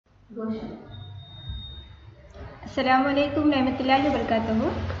Assalamualaikum warahmatullahi wabarakatuh.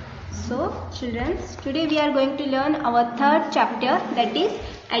 So children, today we are going to learn our third chapter, that is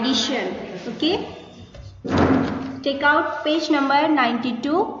addition. Okay, take out page number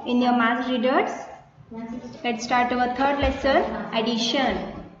 92 in your math readers. Let's start our third lesson,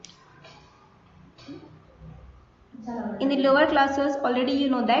 addition. In the lower classes already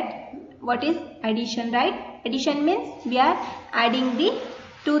you know that what is addition, right? Addition means we are adding the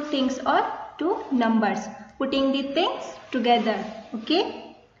two things or two numbers, putting the things together.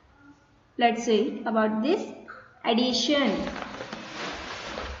 Okay, let's see about this addition.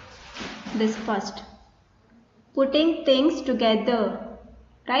 This first, putting things together,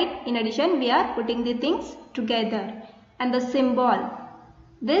 right? In addition we are putting the things together. And the symbol,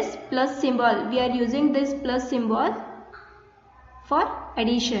 this plus symbol, we are using this plus symbol for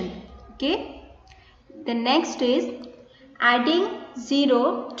addition. Okay, the next is adding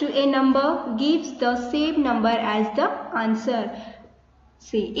 0 to a number gives the same number as the answer.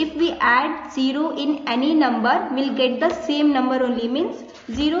 See, if we add 0 in any number, we'll get the same number only, means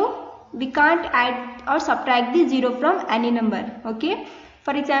 0, we can't add or subtract the 0 from any number. Okay,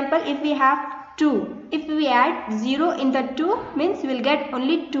 for example, if we have 2, if we add 0 in the 2, means we'll get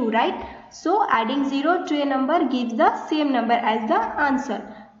only 2, right? So adding 0 to a number gives the same number as the answer.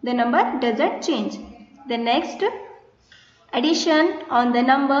 The number doesn't change. The next, addition on the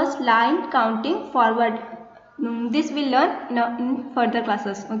numbers line counting forward. This we'll learn in further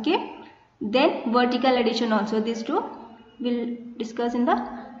classes. Okay. Then vertical addition also. These two we'll discuss in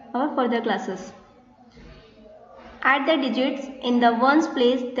our further classes. Add the digits in the ones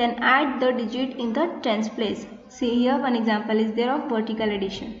place, then add the digit in the tens place. See here one example is there of vertical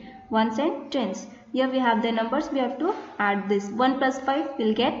addition. Ones and tens. Here we have the numbers, we have to add this. 1 plus 5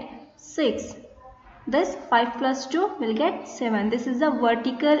 will get 6. This 5 plus 2 will get 7. This is the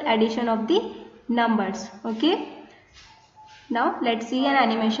vertical addition of the numbers. Okay. Now let's see an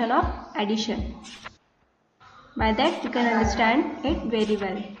animation of addition. By that you can understand it very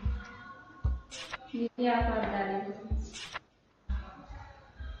well.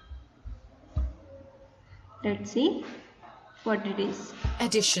 Let's see what it is.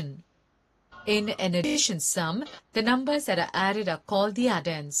 Addition. In an addition sum, the numbers that are added are called the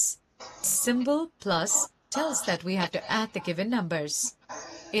addends. Symbol plus tells that we have to add the given numbers.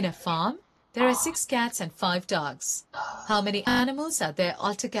 In a farm, there are 6 cats and 5 dogs. How many animals are there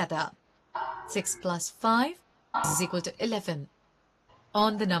altogether? 6 plus 5 is equal to 11.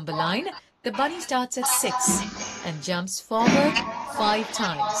 On the number line, the bunny starts at 6 and jumps forward 5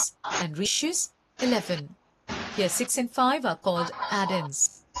 times and reaches 11. Here 6 and 5 are called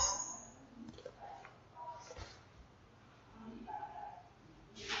addends.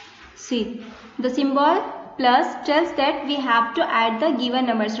 See, the symbol plus tells that we have to add the given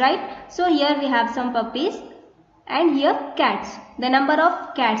numbers, right? So here we have some puppies and here cats. The number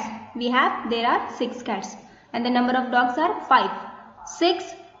of cats we have, there are 6 cats, and the number of dogs are 5.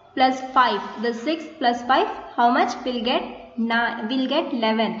 6 plus 5, the 6 plus 5, how much will get? 9, will get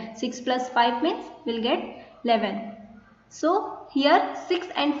 11. 6 plus 5 means will get 11. So here 6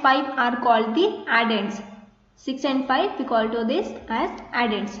 and 5 are called the addends. 6 and 5 we call to this as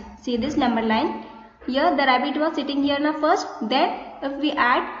addends. See this number line. Here the rabbit was sitting here now first. Then if we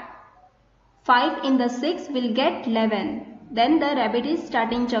add 5 in the 6, we'll get 11. Then the rabbit is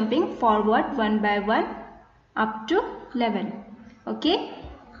starting jumping forward one by one up to 11. Okay.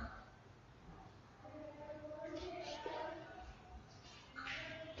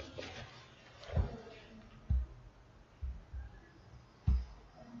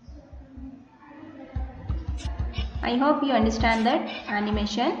 I hope you understand that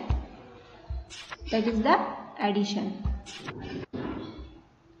animation. That is the addition.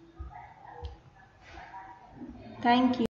 Thank you.